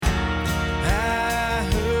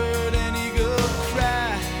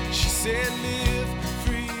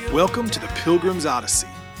Welcome to the Pilgrim's Odyssey,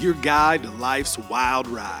 your guide to life's wild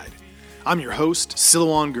ride. I'm your host,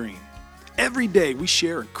 Silouan Green. Every day we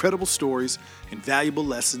share incredible stories and valuable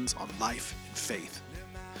lessons on life and faith.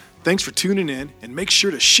 Thanks for tuning in, and make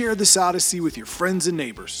sure to share this Odyssey with your friends and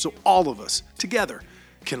neighbors so all of us, together,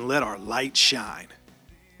 can let our light shine.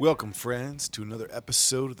 Welcome, friends, to another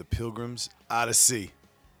episode of the Pilgrim's Odyssey.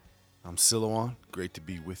 I'm Silouan. Great to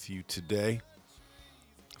be with you today.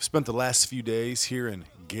 I've spent the last few days here in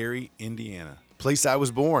Gary, Indiana, a place I was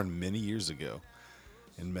born many years ago,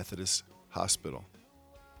 in Methodist Hospital.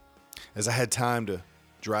 As I had time to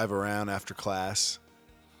drive around after class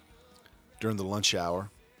during the lunch hour,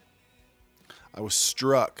 I was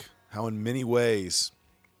struck how in many ways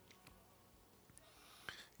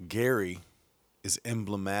Gary is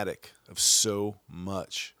emblematic of so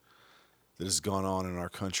much that has gone on in our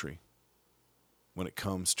country when it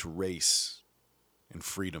comes to race and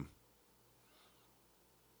freedom.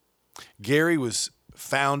 Gary was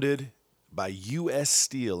founded by U.S.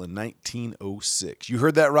 Steel in 1906. You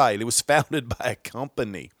heard that right. It was founded by a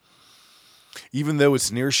company. Even though it's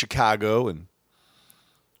near Chicago and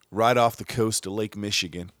right off the coast of Lake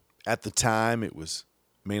Michigan, at the time it was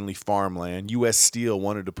mainly farmland. U.S. Steel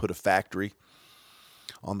wanted to put a factory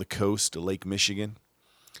on the coast of Lake Michigan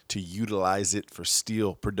to utilize it for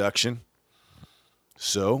steel production.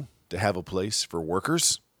 So, to have a place for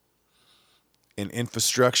workers and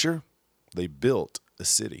infrastructure, they built a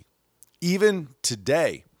city. Even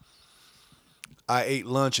today, I ate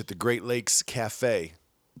lunch at the Great Lakes Cafe.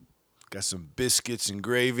 Got some biscuits and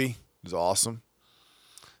gravy. It was awesome.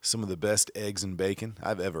 Some of the best eggs and bacon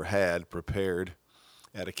I've ever had prepared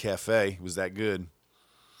at a cafe. It was that good.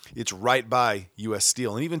 It's right by U.S.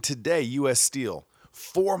 Steel. And even today, U.S. Steel,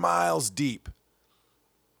 4 miles deep,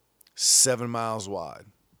 7 miles wide,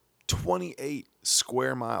 28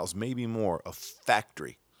 square miles, maybe more, of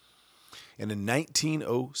factory. And in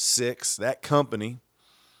 1906, that company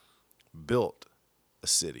built a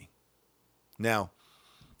city. Now,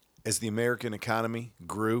 as the American economy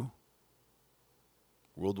grew,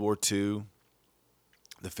 World War II,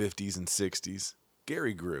 the 50s and 60s,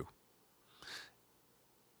 Gary grew.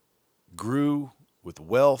 Grew with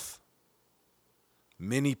wealth.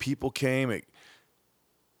 Many people came. It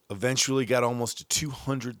eventually got almost to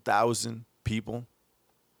 200,000 people.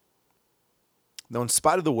 Now, in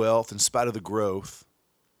spite of the wealth, in spite of the growth,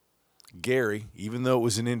 Gary, even though it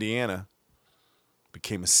was in Indiana,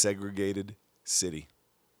 became a segregated city.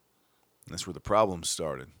 And that's where the problems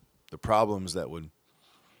started. The problems that would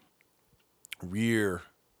rear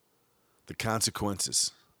the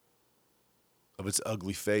consequences of its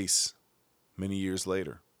ugly face many years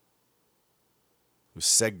later. It was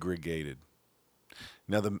segregated.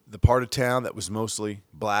 Now, the part of town that was mostly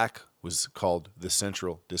black was called the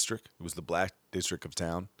Central District. It was the black district of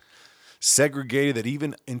town. Segregated that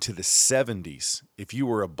even into the 70s, if you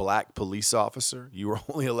were a black police officer, you were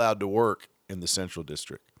only allowed to work in the Central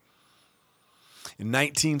District. In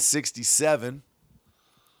 1967,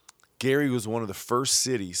 Gary was one of the first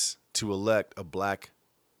cities to elect a black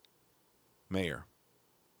mayor.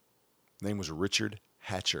 His name was Richard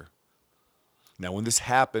Hatcher. Now, when this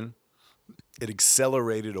happened, it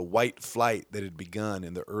accelerated a white flight that had begun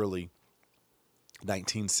in the early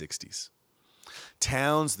 1960s.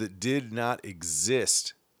 Towns that did not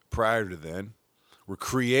exist prior to then were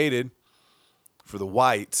created for the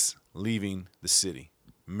whites leaving the city.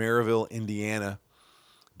 Maryville, Indiana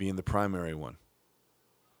being the primary one.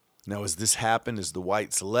 Now, as this happened, as the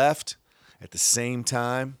whites left, at the same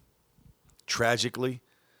time, tragically,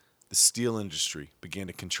 the steel industry began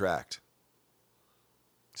to contract.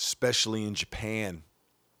 Especially in Japan,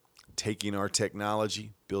 taking our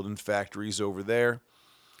technology, building factories over there,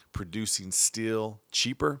 producing steel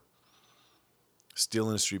cheaper, steel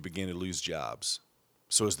industry began to lose jobs.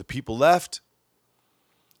 So as the people left,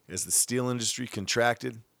 as the steel industry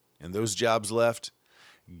contracted and those jobs left,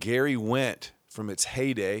 Gary went from its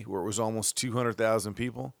heyday, where it was almost 200,000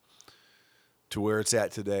 people, to where it's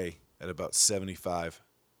at today at about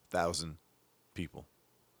 75,000 people.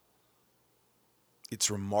 It's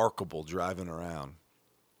remarkable driving around.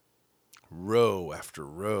 Row after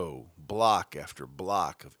row, block after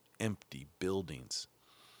block of empty buildings.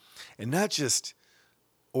 And not just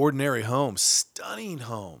ordinary homes, stunning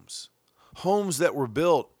homes. Homes that were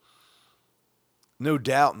built, no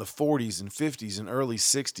doubt, in the 40s and 50s and early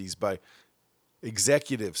 60s by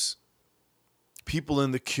executives, people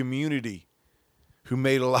in the community who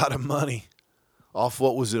made a lot of money off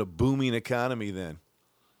what was a booming economy then.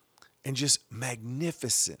 And just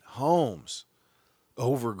magnificent homes,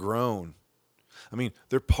 overgrown. I mean,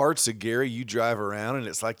 there are parts of Gary you drive around and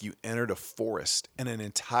it's like you entered a forest and an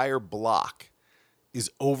entire block is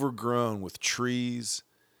overgrown with trees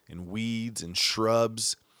and weeds and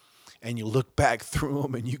shrubs. And you look back through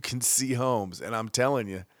them and you can see homes. And I'm telling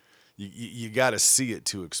you, you got to see it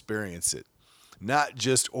to experience it. Not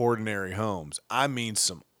just ordinary homes. I mean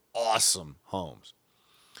some awesome homes.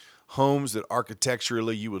 Homes that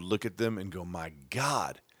architecturally you would look at them and go, my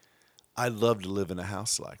God, I'd love to live in a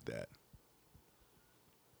house like that.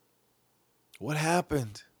 What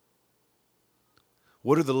happened?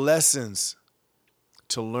 What are the lessons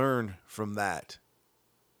to learn from that?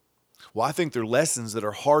 Well, I think they're lessons that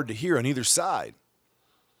are hard to hear on either side.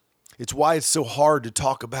 It's why it's so hard to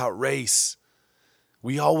talk about race.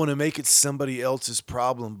 We all want to make it somebody else's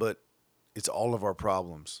problem, but it's all of our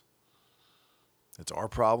problems. It's our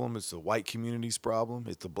problem. It's the white community's problem.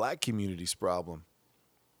 It's the black community's problem.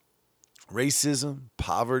 Racism,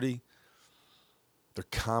 poverty, they're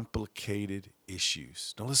complicated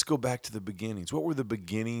issues. Now let's go back to the beginnings. What were the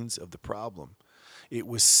beginnings of the problem? It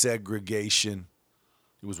was segregation.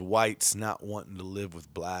 It was whites not wanting to live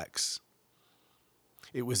with blacks.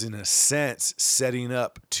 It was, in a sense, setting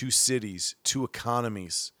up two cities, two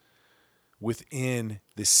economies within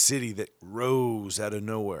the city that rose out of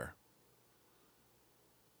nowhere.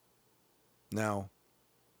 Now,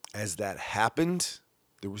 as that happened,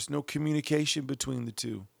 there was no communication between the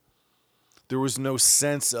two. There was no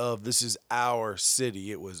sense of this is our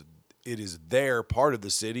city. It is their part of the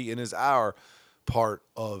city and is our part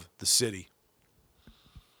of the city.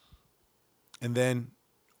 And then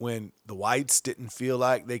when the whites didn't feel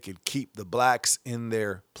like they could keep the blacks in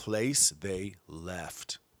their place, they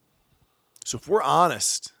left. So if we're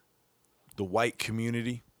honest, the white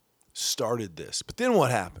community started this. But then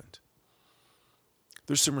what happened?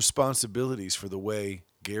 There's some responsibilities for the way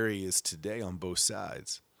Gary is today on both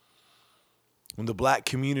sides. When the black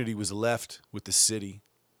community was left with the city,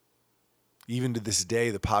 even to this day,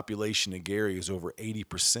 the population of Gary is over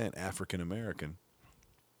 80% African American.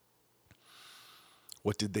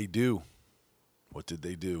 What did they do? What did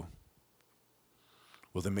they do?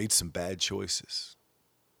 Well, they made some bad choices.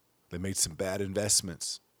 They made some bad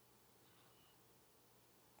investments.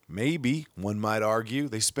 Maybe, one might argue,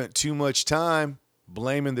 they spent too much time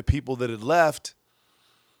blaming the people that had left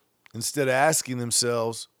instead of asking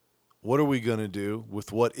themselves, what are we going to do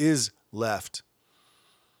with what is left?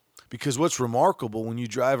 Because what's remarkable when you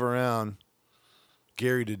drive around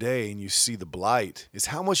Gary today and you see the blight is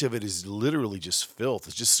how much of it is literally just filth.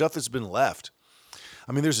 It's just stuff that's been left.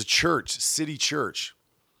 I mean, there's a church, City Church,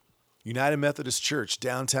 United Methodist Church,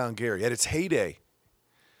 downtown Gary, at its heyday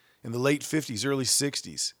in the late 50s, early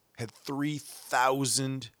 60s, had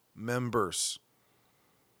 3,000 members.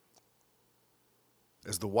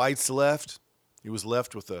 As the whites left, it was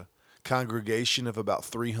left with a congregation of about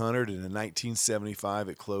 300, and in 1975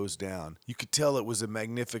 it closed down. You could tell it was a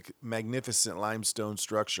magnificent limestone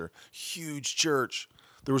structure, huge church.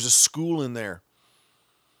 There was a school in there.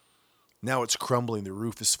 Now it's crumbling, the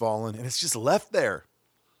roof is fallen, and it's just left there.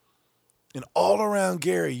 And all around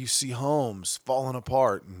Gary you see homes falling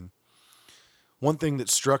apart. And one thing that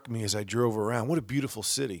struck me as I drove around, what a beautiful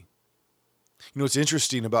city. You know what's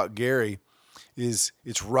interesting about Gary is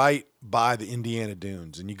it's right by the Indiana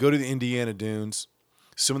Dunes. And you go to the Indiana Dunes,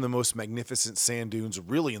 some of the most magnificent sand dunes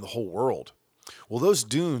really in the whole world. Well, those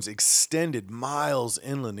dunes extended miles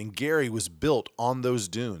inland, and Gary was built on those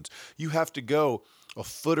dunes. You have to go a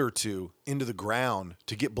foot or two into the ground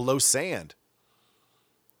to get below sand.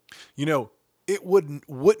 You know, it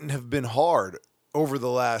wouldn't have been hard over the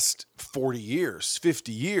last 40 years,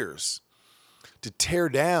 50 years, to tear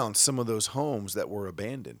down some of those homes that were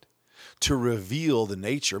abandoned, to reveal the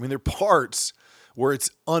nature. I mean, there are parts where it's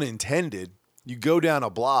unintended. You go down a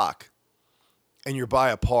block and you're by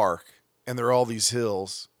a park and there are all these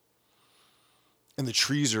hills and the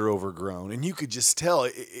trees are overgrown. And you could just tell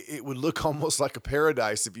it would look almost like a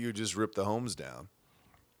paradise if you had just ripped the homes down.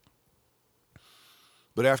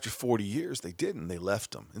 But after 40 years, they didn't. They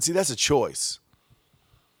left them. And see, that's a choice.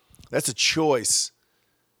 That's a choice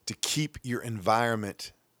to keep your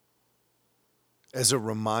environment as a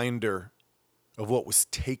reminder of what was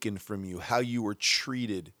taken from you, how you were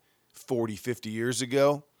treated 40, 50 years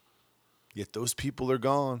ago. Yet those people are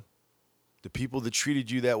gone. The people that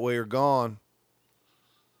treated you that way are gone.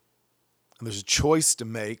 And there's a choice to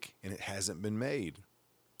make, and it hasn't been made.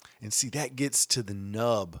 And see, that gets to the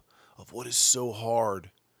nub of what is so hard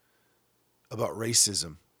about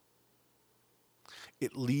racism.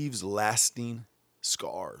 It leaves lasting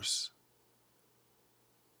scars.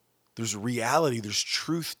 There's reality, there's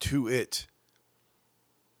truth to it.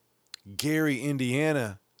 Gary,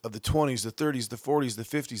 Indiana of the 20s, the 30s, the 40s, the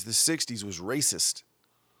 50s, the 60s was racist.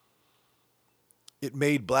 It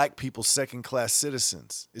made black people second-class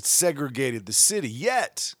citizens. It segregated the city.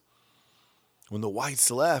 Yet, when the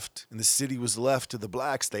whites left and the city was left to the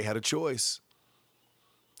blacks, they had a choice.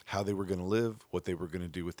 How they were going to live, what they were going to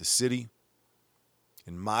do with the city.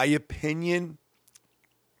 In my opinion,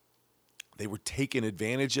 they were taken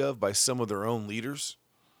advantage of by some of their own leaders,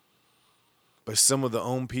 by some of the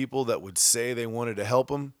own people that would say they wanted to help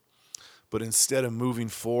them, but instead of moving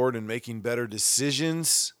forward and making better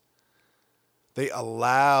decisions, they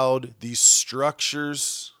allowed these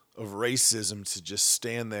structures of racism to just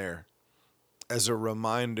stand there as a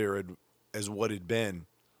reminder as what had been,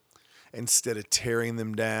 instead of tearing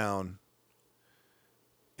them down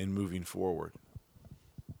and moving forward.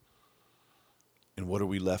 And what are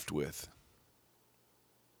we left with?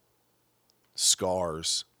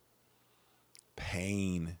 Scars,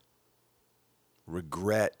 pain,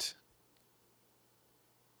 regret.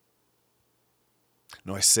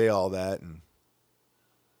 Now, I say all that, and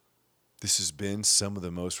this has been some of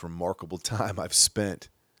the most remarkable time I've spent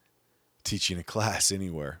teaching a class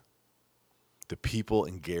anywhere. The people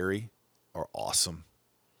in Gary are awesome.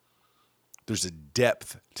 There's a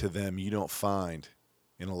depth to them you don't find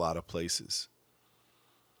in a lot of places.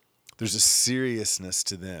 There's a seriousness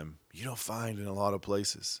to them you don't find in a lot of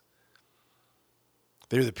places.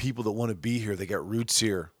 They're the people that want to be here. They got roots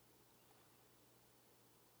here.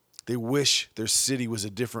 They wish their city was a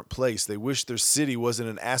different place. They wish their city wasn't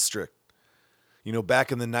an asterisk. You know,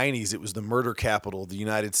 back in the 90s, it was the murder capital of the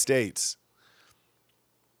United States.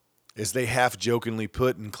 As they half-jokingly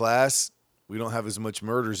put in class, we don't have as much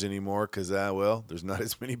murders anymore because, there's not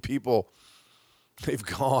as many people. They've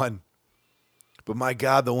gone. But my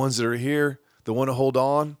God, the ones that are here, that want to hold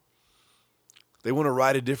on, they want to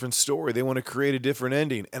write a different story. They want to create a different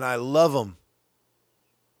ending. And I love them.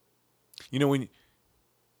 You know, when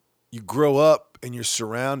you grow up and you're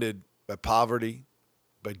surrounded by poverty,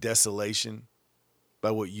 by desolation, by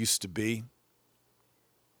what used to be,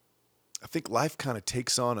 I think life kind of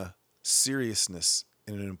takes on a seriousness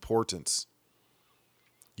and an importance.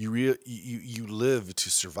 You live to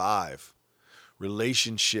survive.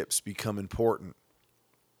 Relationships become important.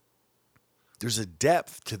 There's a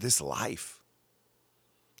depth to this life.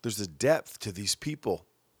 There's a depth to these people.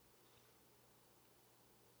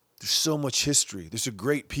 There's so much history. There's a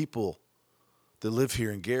great people that live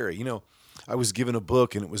here in Gary. You know, I was given a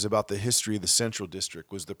book, and it was about the history of the Central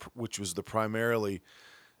District, which was the primarily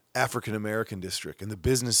African-American district, and the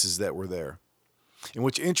businesses that were there. And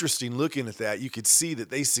what's interesting, looking at that, you could see that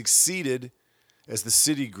they succeeded as the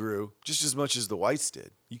city grew just as much as the whites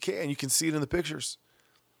did. You can see it in the pictures.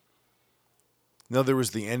 Now, there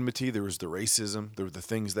was the enmity, there was the racism, there were the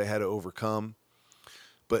things they had to overcome.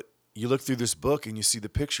 But you look through this book and you see the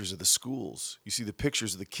pictures of the schools. You see the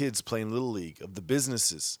pictures of the kids playing Little League, of the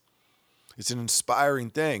businesses. It's an inspiring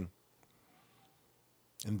thing.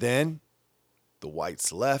 And then the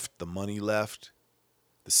whites left, the money left,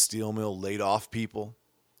 the steel mill laid off people,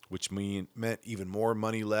 which meant even more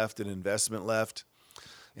money left and investment left,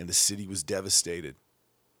 and the city was devastated.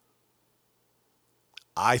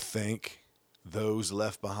 I think those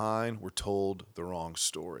left behind were told the wrong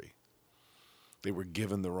story. They were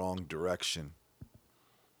given the wrong direction.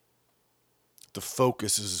 The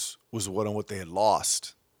focus was on what they had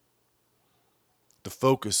lost. The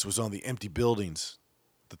focus was on the empty buildings,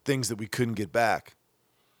 the things that we couldn't get back.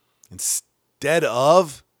 Instead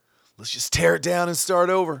of, let's just tear it down and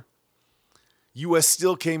start over. U.S.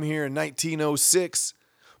 Steel came here in 1906,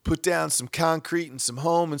 put down some concrete and some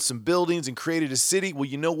home and some buildings and created a city. Well,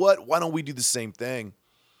 you know what? Why don't we do the same thing?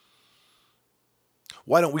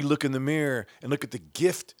 Why don't we look in the mirror and look at the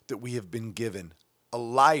gift that we have been given? A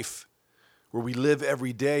life where we live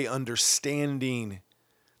every day understanding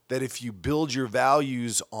that if you build your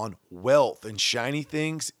values on wealth and shiny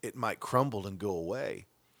things, it might crumble and go away.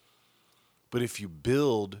 But if you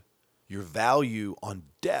build your value on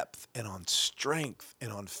depth and on strength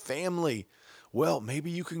and on family, well,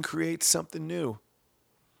 maybe you can create something new.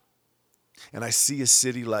 And I see a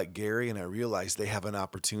city like Gary, and I realize they have an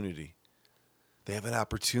opportunity. They have an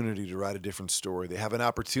opportunity to write a different story. They have an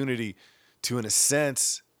opportunity to, in a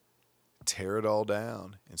sense, tear it all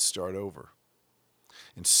down and start over.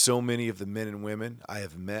 And so many of the men and women I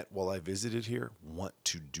have met while I visited here want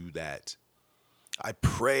to do that. I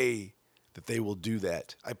pray that they will do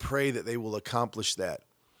that. I pray that they will accomplish that.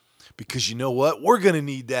 Because you know what? We're going to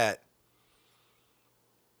need that.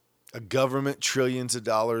 A government trillions of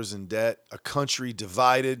dollars in debt, a country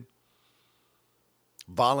divided,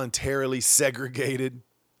 voluntarily segregated,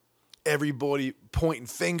 everybody pointing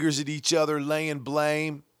fingers at each other, laying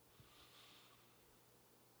blame.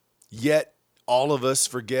 Yet, all of us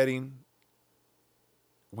forgetting,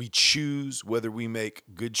 we choose whether we make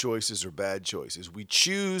good choices or bad choices. We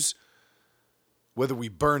choose whether we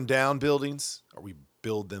burn down buildings or we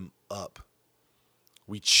build them up.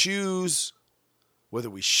 We choose whether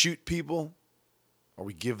we shoot people or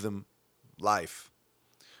we give them life.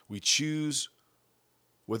 We choose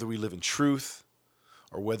whether we live in truth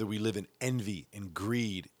or whether we live in envy and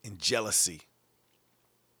greed and jealousy.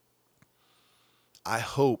 I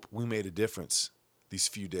hope we made a difference these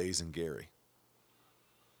few days in Gary.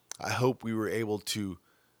 I hope we were able to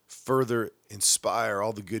further inspire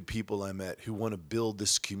all the good people I met who want to build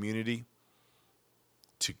this community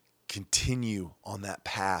to continue on that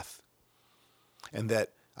path, and that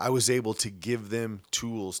I was able to give them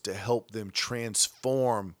tools to help them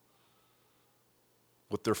transform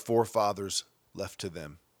what their forefathers left to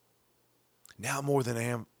them. Now more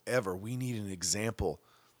than ever, we need an example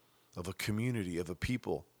of a community, of a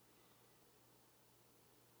people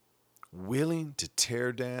willing to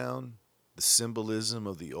tear down the symbolism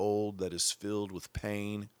of the old that is filled with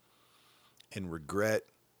pain and regret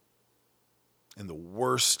and the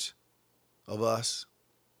worst of us,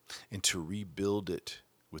 and to rebuild it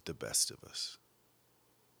with the best of us.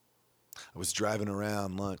 I was driving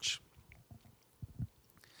around lunch,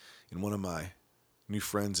 and one of my new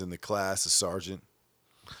friends in the class, a sergeant,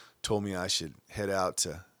 told me I should head out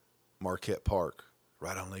to Marquette Park,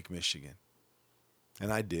 right on Lake Michigan.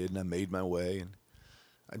 And I did, and I made my way, and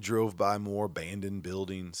I drove by more abandoned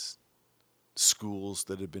buildings, schools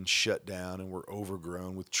that had been shut down and were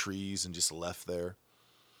overgrown with trees and just left there.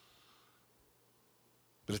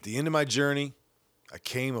 But at the end of my journey, I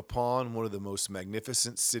came upon one of the most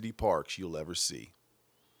magnificent city parks you'll ever see.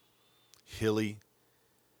 Hilly,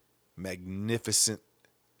 magnificent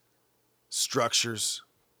structures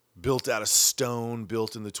built out of stone,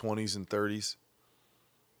 built in the 20s and 30s,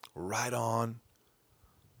 right on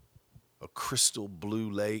a crystal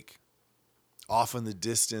blue lake. Off in the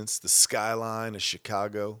distance, the skyline of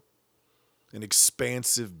Chicago, an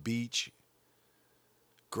expansive beach,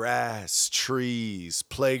 grass, trees,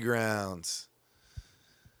 playgrounds.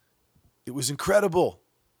 It was incredible.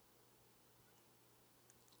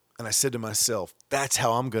 And I said to myself, that's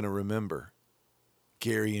how I'm going to remember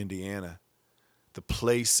Gary, Indiana. The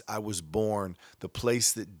place I was born, the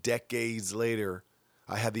place that decades later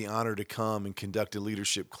I had the honor to come and conduct a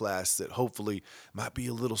leadership class that hopefully might be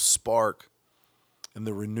a little spark in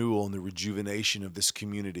the renewal and the rejuvenation of this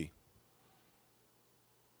community.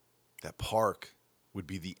 That park would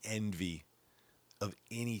be the envy of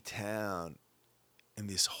any town in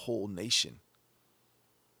this whole nation.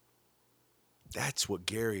 That's what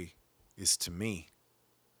Gary is to me.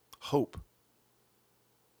 Hope.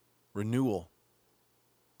 Renewal.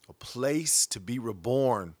 A place to be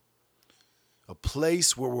reborn. A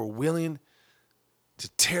place where we're willing to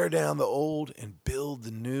tear down the old and build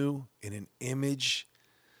the new in an image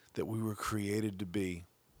that we were created to be.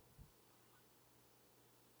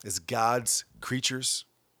 As God's creatures,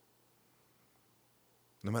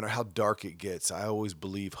 no matter how dark it gets, I always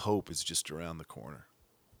believe hope is just around the corner.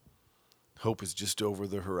 Hope is just over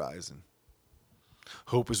the horizon.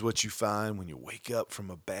 Hope is what you find when you wake up from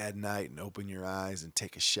a bad night and open your eyes and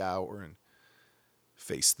take a shower and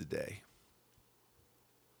face the day.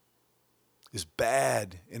 As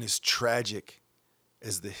bad and as tragic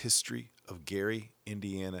as the history of Gary,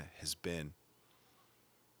 Indiana has been,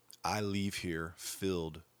 I leave here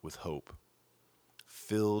filled with hope,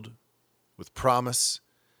 filled with promise,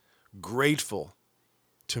 grateful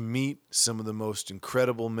to meet some of the most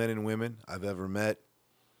incredible men and women I've ever met,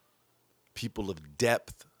 people of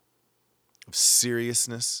depth, of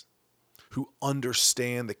seriousness, who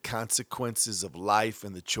understand the consequences of life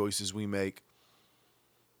and the choices we make,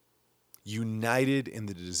 united in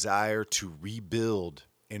the desire to rebuild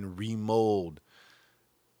and remold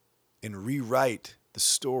and rewrite the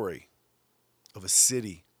story of a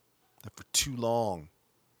city that for too long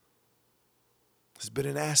has been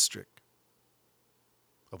an asterisk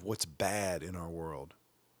of what's bad in our world.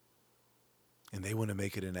 And they want to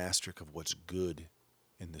make it an asterisk of what's good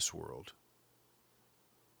in this world.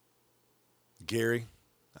 Gary,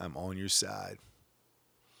 I'm on your side.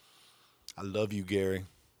 I love you, Gary.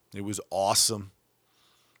 It was awesome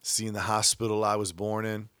seeing the hospital I was born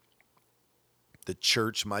in, the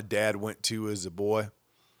church my dad went to as a boy,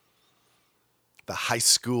 the high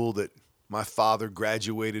school that my father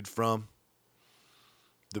graduated from,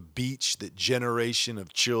 the beach that generation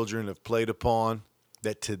of children have played upon,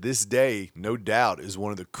 that to this day, no doubt, is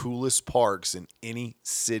one of the coolest parks in any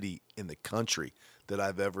city in the country that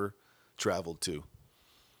I've ever traveled to.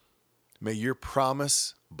 May your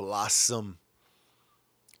promise blossom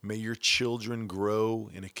May your children grow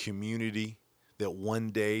in a community that one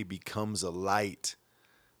day becomes a light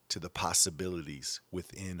to the possibilities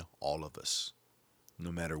within all of us,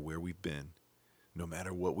 no matter where we've been, no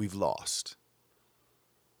matter what we've lost,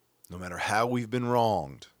 no matter how we've been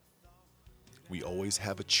wronged. We always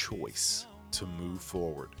have a choice to move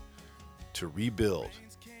forward, to rebuild,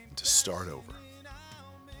 and to start over.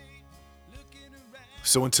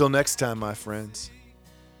 So until next time, my friends,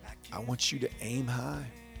 I want you to aim high.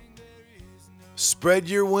 Spread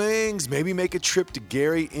your wings. Maybe make a trip to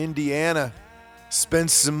Gary, Indiana. Spend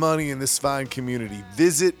some money in this fine community.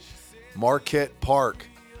 Visit Marquette Park.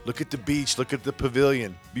 Look at the beach. Look at the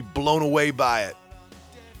pavilion. Be blown away by it.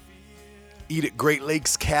 Eat at Great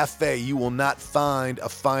Lakes Cafe. You will not find a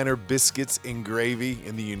finer biscuits and gravy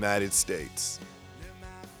in the United States.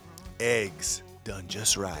 Eggs done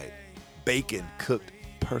just right. Bacon cooked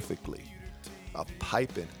perfectly. A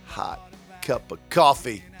piping hot cup of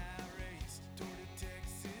coffee.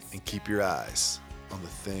 And keep your eyes on the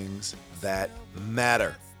things that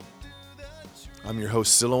matter. I'm your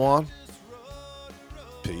host, Silouan.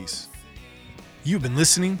 Peace. You've been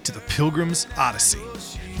listening to The Pilgrim's Odyssey.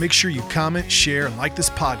 Make sure you comment, share, and like this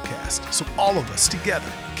podcast so all of us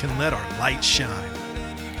together can let our light shine.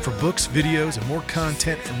 For books, videos, and more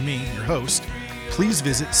content from me, your host, please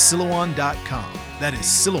visit Silouan.com. That is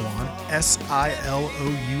Silouan, Silouan.com.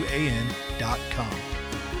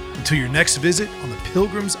 Until your next visit on The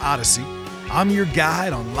Pilgrim's Odyssey, I'm your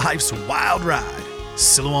guide on life's wild ride,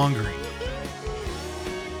 Silouan Green.